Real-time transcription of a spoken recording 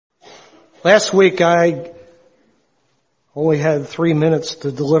Last week I only had 3 minutes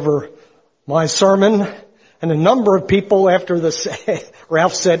to deliver my sermon, and a number of people after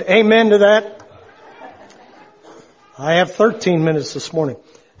Ralph said amen to that. I have 13 minutes this morning.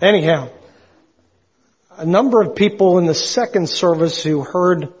 Anyhow, a number of people in the second service who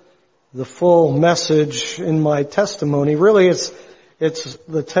heard the full message in my testimony, really it's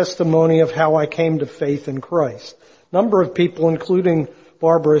the testimony of how I came to faith in Christ. A number of people, including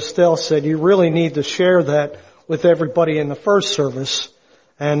Barbara Estelle, said you really need to share that with everybody in the first service.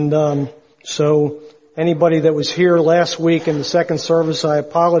 And so anybody that was here last week in the second service, I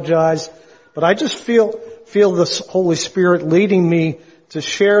apologize. But I just feel the Holy Spirit leading me to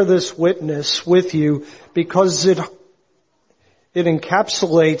share this witness with you because it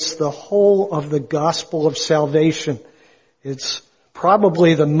encapsulates the whole of the gospel of salvation. It's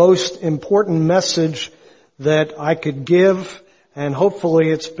probably the most important message that I could give, and hopefully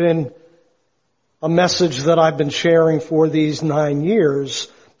it's been a message that I've been sharing for these 9 years,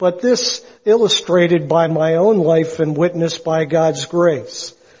 but this illustrated by my own life and witnessed by God's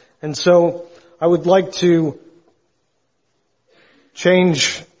grace. And so I would like to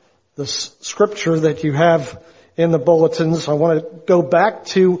change the scripture that you have in the bulletins. I want to go back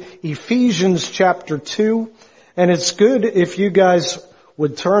to Ephesians chapter 2, and it's good if you guys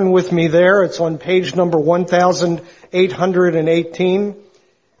would turn with me there. It's on page number 1818,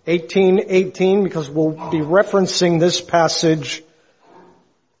 1818, because we'll be referencing this passage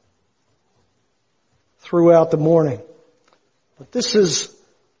throughout the morning. But this is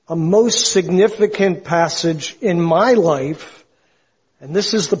a most significant passage in my life, and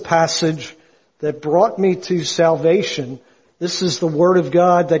this is the passage that brought me to salvation. This is the Word of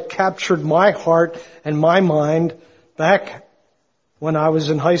God that captured my heart and my mind back when I was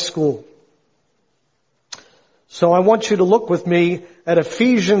in high school. So I want you to look with me at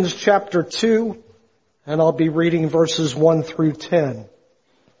Ephesians chapter 2, and I'll be reading verses 1 through 10.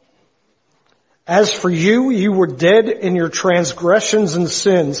 As for you, you were dead in your transgressions and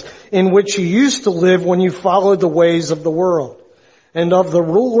sins, in which you used to live when you followed the ways of the world, and of the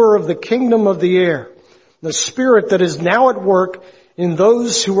ruler of the kingdom of the air, the spirit that is now at work in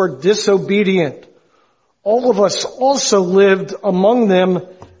those who are disobedient. All of us also lived among them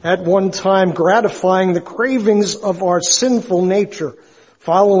at one time, gratifying the cravings of our sinful nature,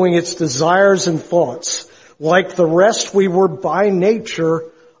 following its desires and thoughts. Like the rest, we were by nature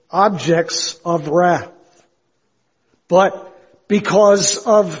objects of wrath. But because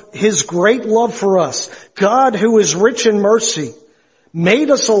of His great love for us, God, who is rich in mercy,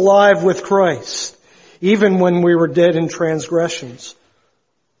 made us alive with Christ, even when we were dead in transgressions.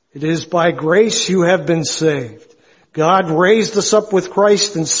 It is by grace you have been saved. God raised us up with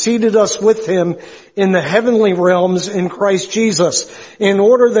Christ and seated us with Him in the heavenly realms in Christ Jesus, in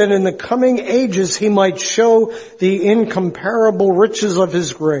order that in the coming ages He might show the incomparable riches of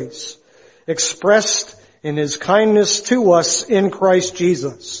His grace, expressed in His kindness to us in Christ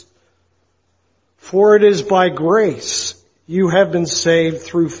Jesus. For it is by grace you have been saved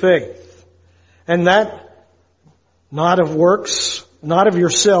through faith, and that not of works, not of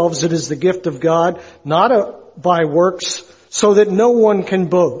yourselves, it is the gift of God, not by works, so that no one can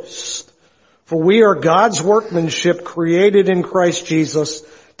boast. For we are God's workmanship, created in Christ Jesus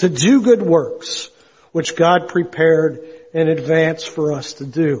to do good works, which God prepared in advance for us to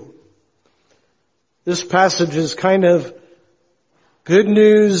do. This passage is kind of good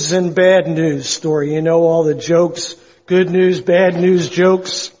news and bad news story. You know all the jokes, good news, bad news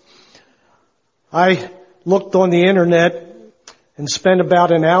jokes. I looked on the internet and spent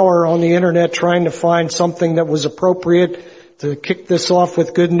about an hour on the internet trying to find something that was appropriate to kick this off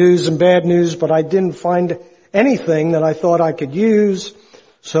with good news and bad news, but I didn't find anything that I thought I could use.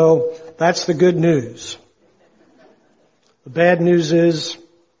 So that's the good news. The bad news is,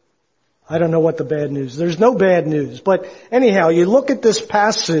 I don't know what the bad news is. There's no bad news. But anyhow, you look at this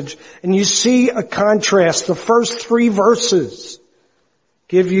passage and you see a contrast. The first 3 verses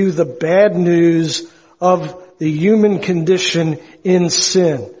give you the bad news of the human condition in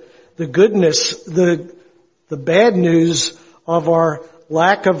sin. The goodness, the bad news of our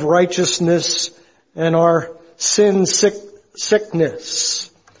lack of righteousness and our sin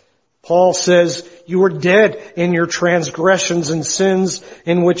sickness. Paul says, you were dead in your transgressions and sins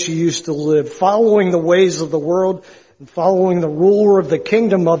in which you used to live, following the ways of the world and following the ruler of the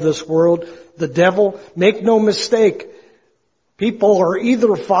kingdom of this world, the devil. Make no mistake, people are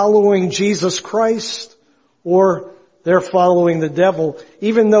either following Jesus Christ or they're following the devil,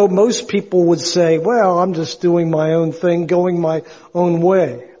 even though most people would say, well, I'm just doing my own thing, going my own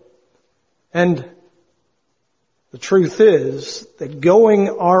way. And The truth is that going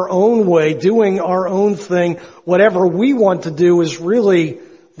our own way, doing our own thing, whatever we want to do is really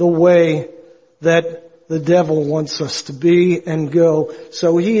the way that the devil wants us to be and go.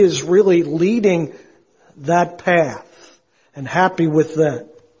 So he is really leading that path and happy with that.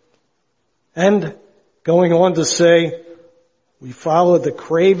 And going on to say, we follow the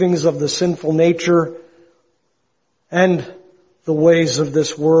cravings of the sinful nature and the ways of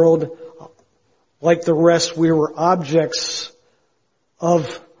this world. Like the rest, we were objects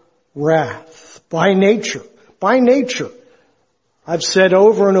of wrath by nature. By nature. I've said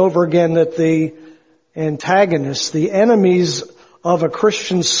over and over again that the antagonists, the enemies of a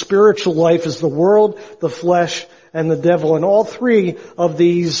Christian's spiritual life is the world, the flesh, and the devil. And all three of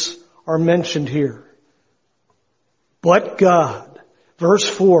these are mentioned here. But God, verse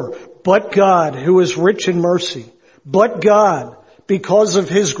 4, but God, who is rich in mercy, but God, because of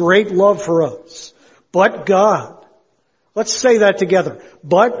His great love for us, but God. Let's say that together.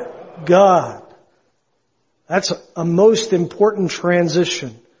 But God. That's a most important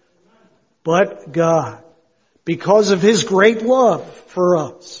transition. But God, because of His great love for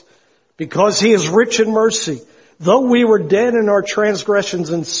us, because He is rich in mercy, though we were dead in our transgressions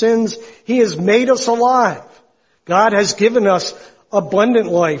and sins, He has made us alive. God has given us abundant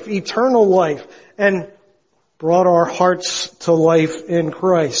life, eternal life, and brought our hearts to life in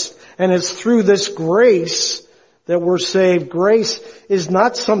Christ. And it's through this grace that we're saved. Grace is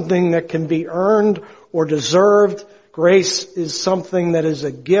not something that can be earned or deserved. Grace is something that is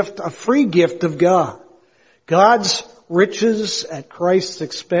a gift, a free gift of God. God's riches at Christ's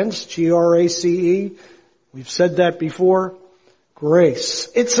expense, G-R-A-C-E. We've said that before. Grace.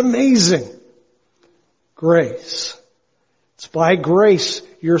 It's amazing. Grace. It's by grace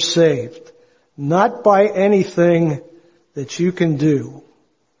you're saved. Not by anything that you can do.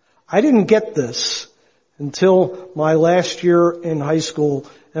 I didn't get this until my last year in high school,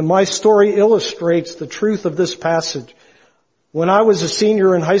 and my story illustrates the truth of this passage. When I was a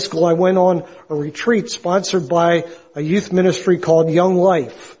senior in high school, I went on a retreat sponsored by a youth ministry called Young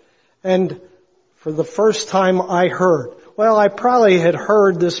Life. And for the first time I probably had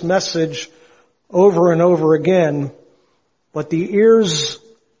heard this message over and over again, but the ears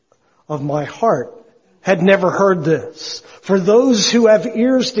of my heart had never heard this. For those who have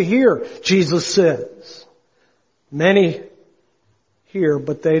ears to hear, Jesus says. Many hear,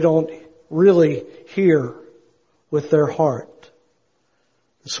 but they don't really hear with their heart.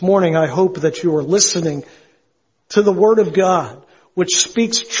 This morning I hope that you are listening to the Word of God, which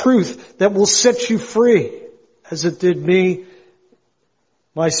speaks truth that will set you free, as it did me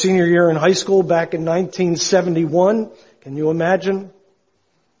my senior year in high school back in 1971. Can you imagine?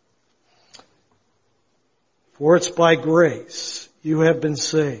 For it's by grace you have been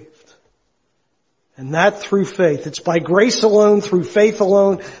saved. And that through faith. It's by grace alone, through faith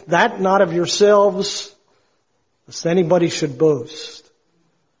alone, that not of yourselves, lest anybody should boast.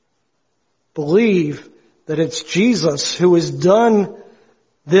 Believe that it's Jesus who has done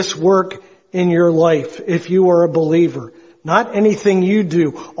this work in your life if you are a believer. Not anything you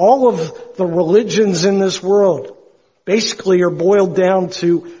do. All of the religions in this world basically are boiled down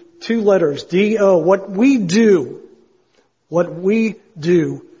to two letters, D-O. What we do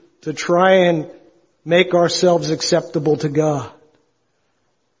to try and make ourselves acceptable to God.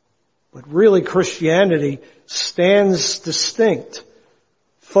 But really Christianity stands distinct,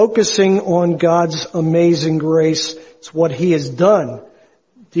 focusing on God's amazing grace. It's what He has done.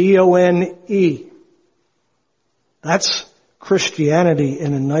 D-O-N-E. That's Christianity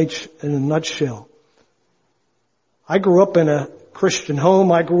in a nutshell. I grew up in a Christian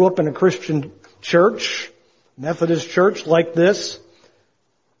home. I grew up in a Christian church, Methodist church like this.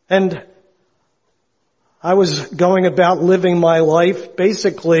 And I was going about living my life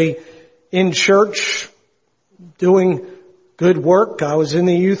basically in church, doing good work. I was in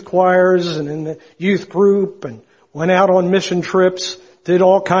the youth choirs and in the youth group and went out on mission trips, did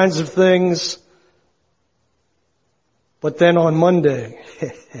all kinds of things. But then on Monday,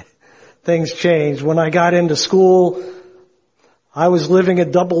 things changed. When I got into school, I was living a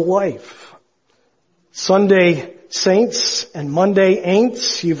double life. Sunday saints and Monday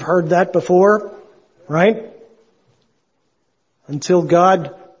ain'ts. You've heard that before, right? Until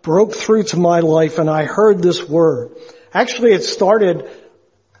God broke through to my life and I heard this word. Actually, it started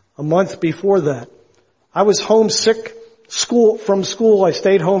a month before that. I was homesick from school. I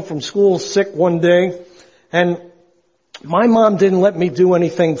stayed home from school sick one day, and my mom didn't let me do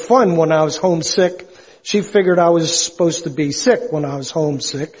anything fun when I was homesick. She figured I was supposed to be sick when I was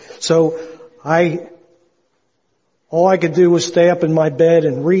homesick. So I All I could do was stay up in my bed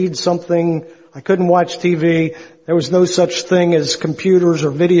and read something. I couldn't watch TV. There was no such thing as computers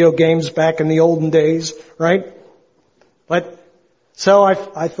or video games back in the olden days, right? But, so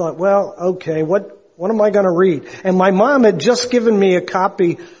I thought, well, okay, what am I going to read? And my mom had just given me a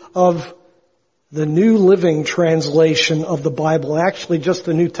copy of the New Living Translation of the Bible. Actually, just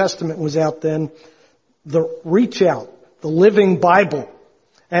the New Testament was out then. The Reach Out, the Living Bible.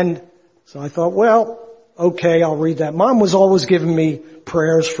 And so I thought, well, okay, I'll read that. Mom was always giving me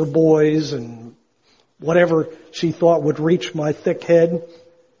prayers for boys and whatever she thought would reach my thick head.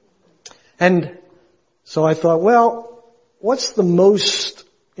 And so I thought, well, what's the most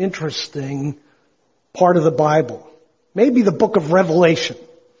interesting part of the Bible? Maybe the book of Revelation.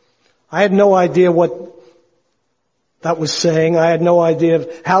 I had no idea what that was saying. I had no idea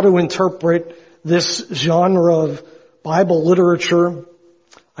of how to interpret this genre of Bible literature.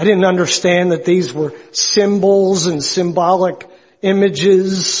 I didn't understand that these were symbols and symbolic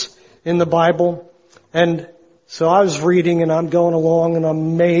images in the Bible. And so I was reading and I'm going along and I'm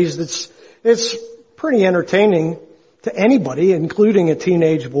amazed. It's pretty entertaining to anybody, including a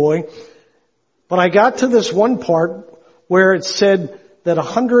teenage boy. But I got to this one part where it said that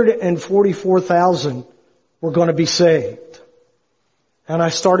 144,000 were going to be saved. And I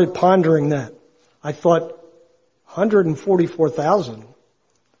started pondering that. I thought, 144,000?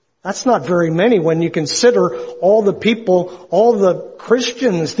 That's not very many when you consider all the people, all the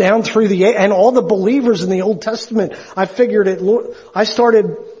Christians down through and all the believers in the Old Testament. I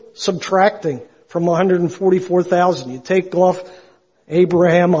started subtracting from 144,000. You take off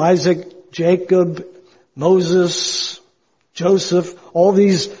Abraham, Isaac, Jacob, Moses, Joseph, all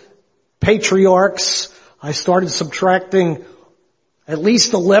these patriarchs. I started subtracting at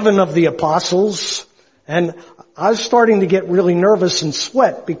least 11 of the apostles. And I was starting to get really nervous and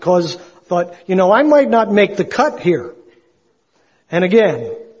sweat because I thought, I might not make the cut here. And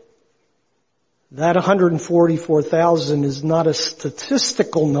again, that 144,000 is not a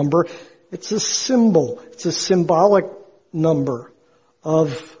statistical number. It's a symbol. It's a symbolic number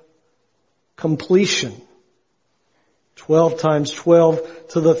of completion. 12 times 12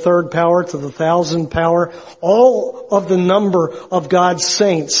 to the third power, to the 1,000 power. All of the number of God's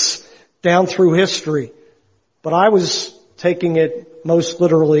saints down through history. But I was taking it most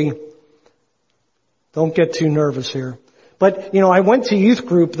literally. Don't get too nervous here. But, I went to youth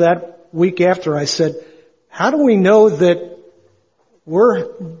group that week after. I said, how do we know that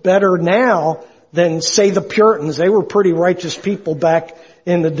we're better now than, say, the Puritans? They were pretty righteous people back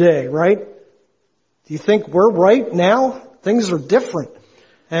in the day, right? Do you think we're right now? Things are different.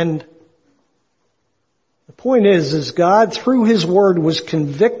 And the point is God, through His Word, was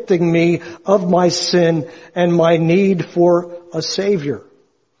convicting me of my sin and my need for a Savior.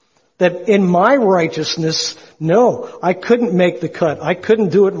 That in my righteousness, no, I couldn't make the cut. I couldn't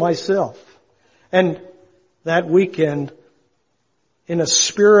do it myself. And that weekend, in a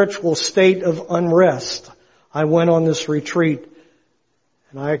spiritual state of unrest, I went on this retreat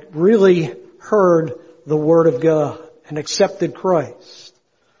and I really heard the Word of God and accepted Christ.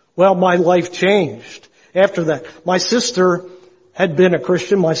 Well, my life changed after that. My sister had been a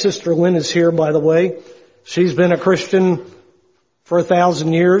Christian. My sister Lynn is here, by the way. She's been a Christian for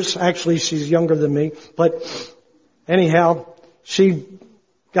 1,000 years. Actually, she's younger than me. But anyhow, she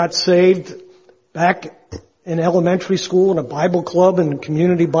got saved back in elementary school in a Bible club and a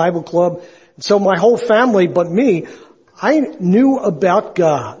community Bible club. And so my whole family, but me, I knew about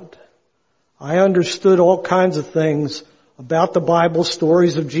God. I understood all kinds of things about the Bible,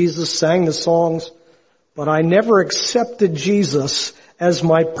 stories of Jesus, sang the songs, but I never accepted Jesus as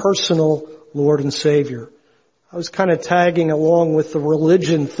my personal Lord and Savior. I was kind of tagging along with the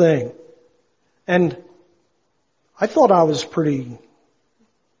religion thing. And I thought I was pretty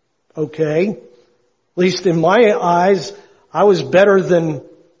okay. At least in my eyes, I was better than,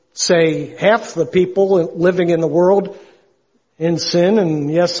 say, half the people living in the world in sin.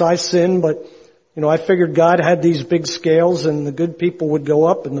 And yes, I sin, but I figured God had these big scales and the good people would go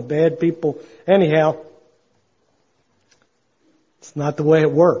up and the bad people. Anyhow, it's not the way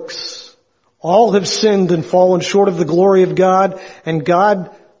it works. All have sinned and fallen short of the glory of God, and God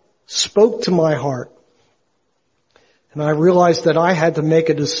spoke to my heart. And I realized that I had to make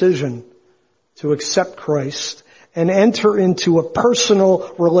a decision to accept Christ and enter into a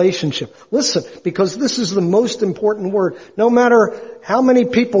personal relationship. Listen, because this is the most important word. No matter how many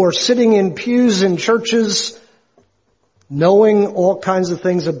people are sitting in pews in churches knowing all kinds of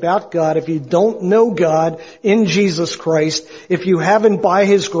things about God, if you don't know God in Jesus Christ, if you haven't by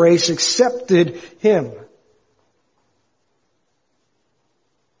His grace accepted Him,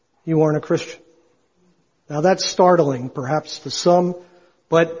 you aren't a Christian. Now that's startling, perhaps to some,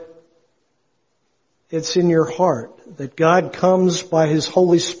 but it's in your heart that God comes by His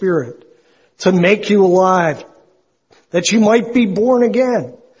Holy Spirit to make you alive, that you might be born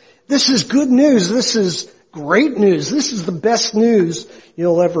again. This is good news. This is great news. This is the best news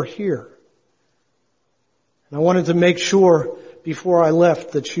you'll ever hear. And I wanted to make sure before I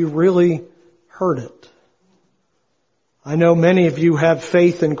left that you really heard it. I know many of you have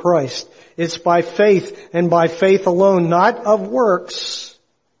faith in Christ. It's by faith and by faith alone, not of works,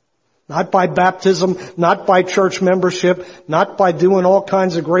 not by baptism, not by church membership, not by doing all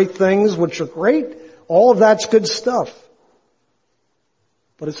kinds of great things, which are great. All of that's good stuff.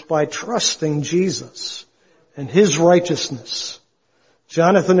 But it's by trusting Jesus and His righteousness.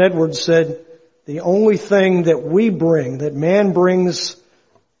 Jonathan Edwards said, the only thing that we bring, that man brings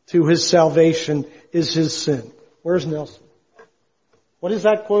to his salvation is his sin. Where's Nelson? What is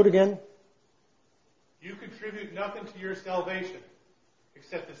that quote again? You contribute nothing to your salvation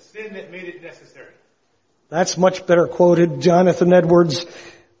except the sin that made it necessary. That's much better quoted. Jonathan Edwards.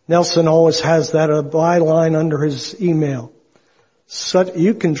 Nelson always has that a byline under his email.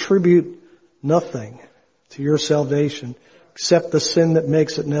 You contribute nothing to your salvation except the sin that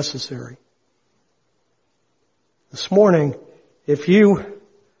makes it necessary. This morning, if you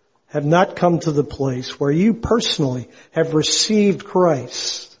have not come to the place where you personally have received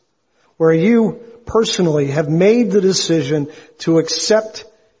Christ, where you personally have made the decision to accept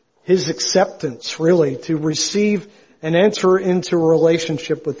His acceptance, really, to receive and enter into a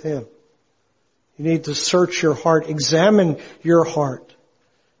relationship with Him, you need to search your heart, examine your heart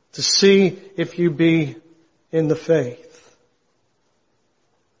to see if you be in the faith.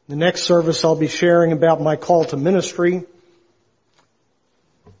 The next service I'll be sharing about my call to ministry.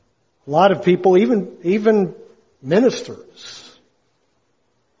 A lot of people, even ministers,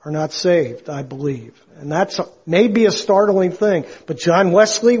 are not saved, I believe. And that's maybe a startling thing. But John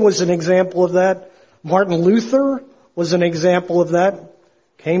Wesley was an example of that. Martin Luther was an example of that.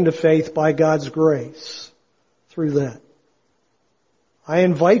 Came to faith by God's grace through that. I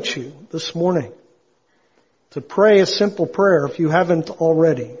invite you this morning to pray a simple prayer if you haven't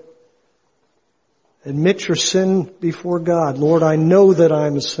already. Admit your sin before God. Lord, I know that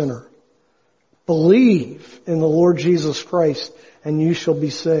I'm a sinner. Believe in the Lord Jesus Christ and you shall be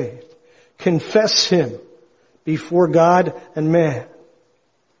saved. Confess Him before God and man.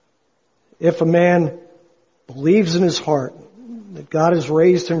 If a man believes in his heart that God has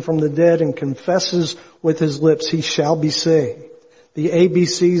raised him from the dead and confesses with his lips, he shall be saved. The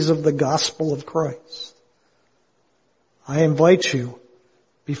ABCs of the gospel of Christ. I invite you,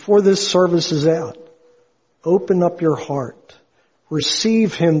 before this service is out, open up your heart.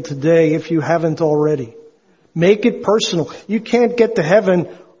 Receive Him today if you haven't already. Make it personal. You can't get to heaven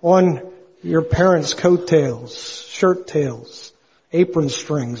on your parents' coattails, shirt tails, apron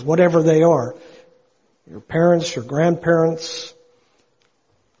strings, whatever they are. Your parents, your grandparents,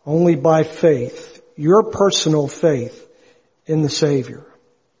 only by faith, your personal faith in the Savior.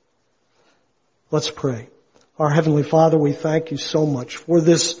 Let's pray. Our Heavenly Father, we thank you so much for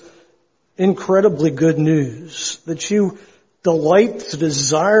this incredibly good news that you delight to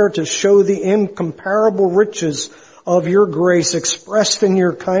desire to show the incomparable riches of your grace expressed in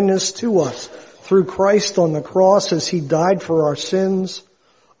your kindness to us through Christ on the cross as He died for our sins.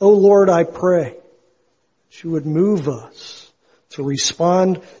 O Lord, I pray that you would move us to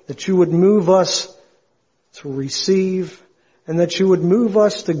respond, that you would move us to receive, and that you would move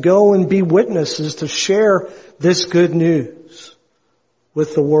us to go and be witnesses to share this good news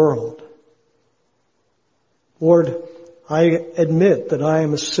with the world. Lord, I admit that I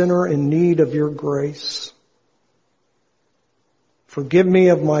am a sinner in need of your grace. Forgive me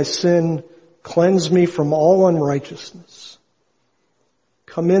of my sin. Cleanse me from all unrighteousness.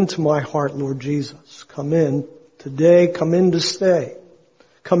 Come into my heart, Lord Jesus. Come in today. Come in to stay.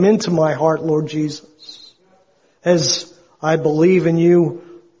 Come into my heart, Lord Jesus. As I believe in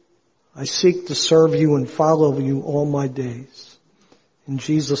you, I seek to serve you and follow you all my days. In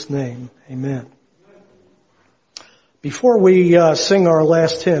Jesus' name, amen. Before we sing our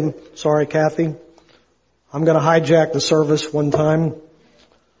last hymn, sorry, Kathy, I'm going to hijack the service one time.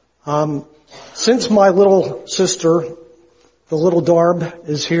 Since my little sister, the little Darb,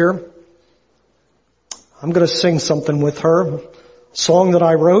 is here, I'm going to sing something with her. A song that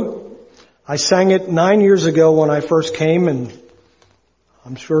I wrote. I sang it 9 years ago when I first came, and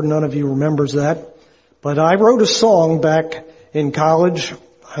I'm sure none of you remembers that. But I wrote a song back in college.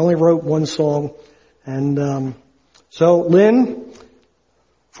 I only wrote one song. And so Lynn,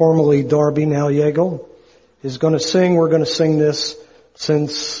 formerly Darby, now Yeagle, is going to sing. We're going to sing this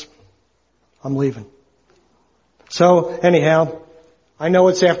since I'm leaving. So anyhow, I know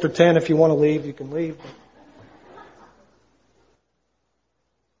it's after 10. If you want to leave, you can leave.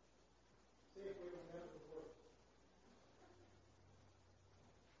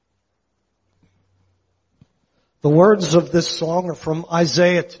 The words of this song are from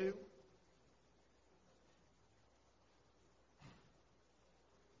Isaiah 2.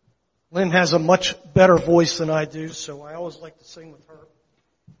 Lynn has a much better voice than I do, so I always like to sing with her.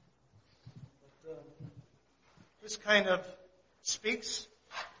 But, this kind of speaks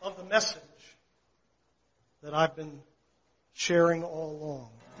of the message that I've been sharing all along.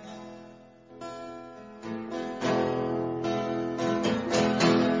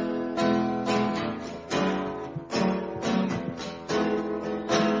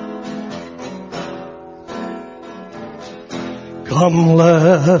 Come,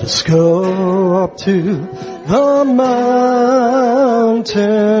 let us go up to the mountain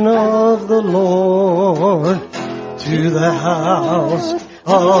of the Lord, to the house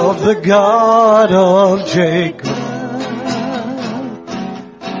of the God of Jacob,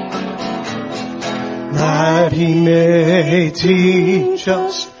 that he may teach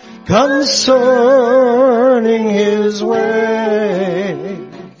us concerning his ways,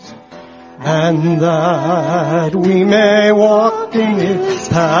 and that we may walk in his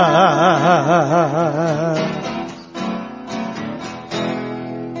paths.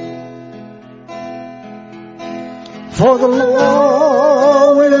 For the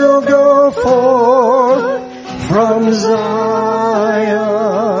law will go forth from Zion,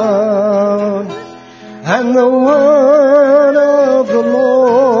 and the word of the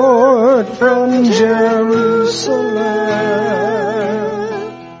Lord from Jerusalem.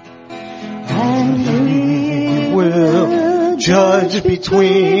 Judge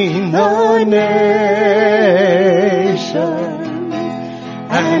between the nations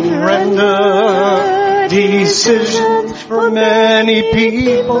and render decisions for many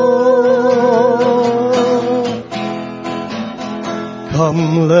people.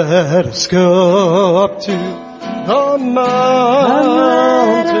 Come, let us go up to the mountain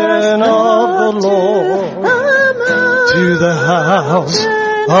of the Lord, to the house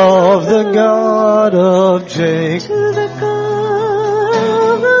of the God of Jacob,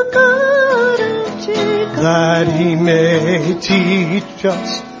 that he may teach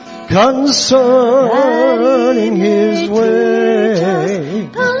us concerning his ways,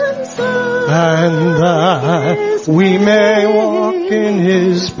 and that we may walk in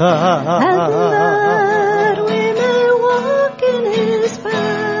his path.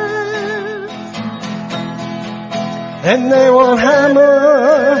 And they will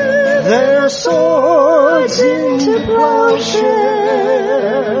hammer their swords into plowshares,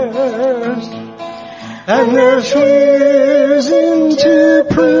 and their spears into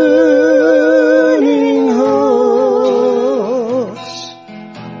pruning hooks.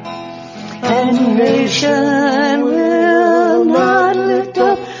 And nation will not lift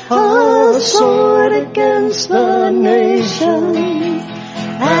up a sword against the nation,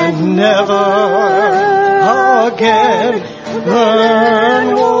 and never again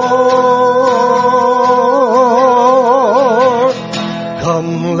learn war.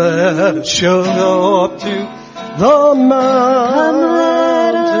 Come, let us go up to the mountain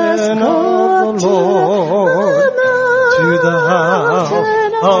of the Lord, to the house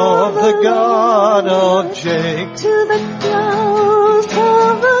of the God of Jacob,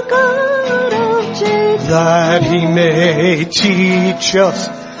 that he may teach us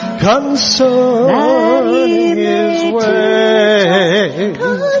concerning his ways,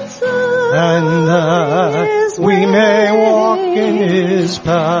 and that we may walk in his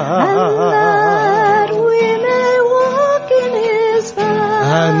path,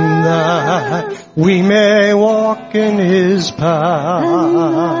 and that we may walk in his path,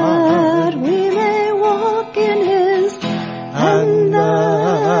 and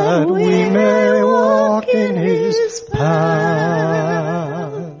that we may walk in his path.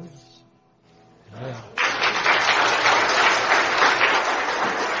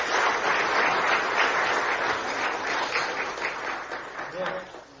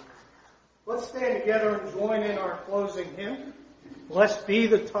 Let's stand together and join in our closing hymn. Blessed be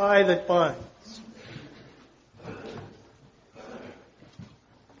the tie that binds.